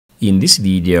In this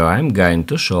video, I'm going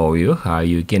to show you how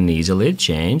you can easily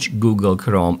change Google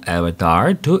Chrome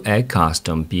avatar to a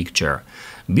custom picture.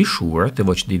 Be sure to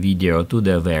watch the video to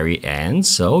the very end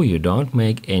so you don't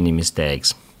make any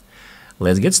mistakes.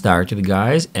 Let's get started,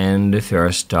 guys, and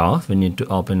first off we need to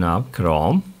open up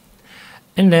Chrome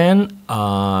and then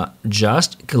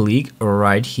just click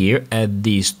right here at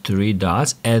these three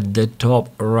dots at the top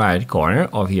right corner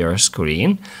of your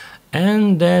screen.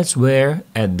 And that's where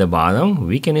at the bottom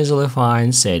we can easily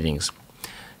find settings.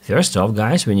 First off,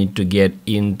 guys, we need to get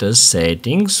into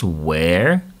settings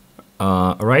where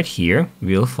right here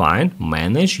we'll find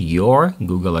manage your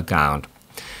Google account.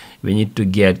 We need to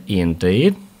get into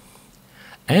it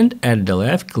and at the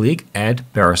left click add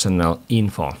personal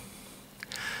info.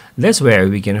 That's where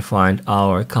we can find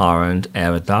our current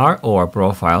avatar or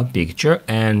profile picture,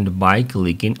 and by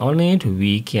clicking on it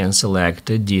we can select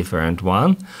a different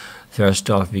one. First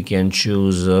off, we can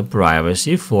choose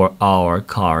privacy for our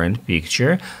current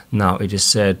picture. Now it is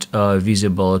set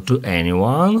visible to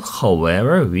anyone,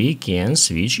 however we can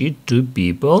switch it to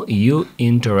people you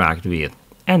interact with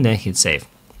and then hit save.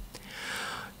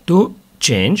 To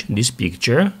change this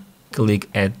picture, click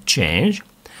at change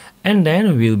and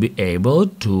then we'll be able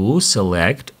to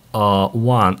select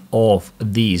one of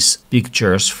these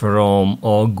pictures from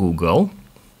Google.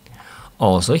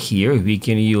 Also here we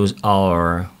can use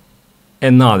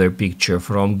another picture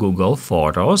from Google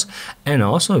Photos, and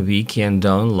also we can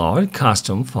download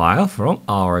custom file from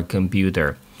our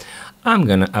computer. I'm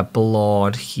gonna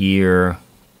upload here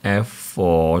a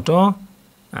photo.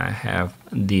 I have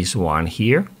this one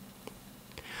here.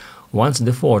 Once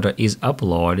the photo is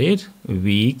uploaded,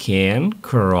 we can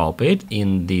crop it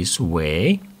in this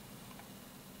way.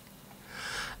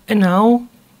 And now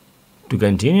to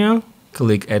continue,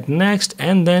 click at next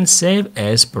and then save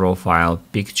as profile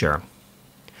picture.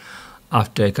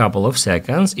 After a couple of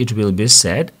seconds, it will be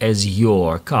set as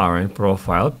your current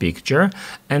profile picture,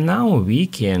 and now we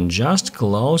can just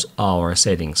close our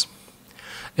settings.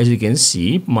 As you can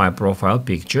see, my profile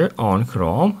picture on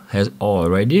Chrome has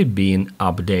already been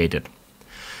updated.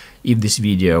 If this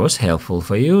video was helpful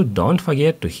for you, don't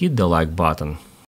forget to hit the like button.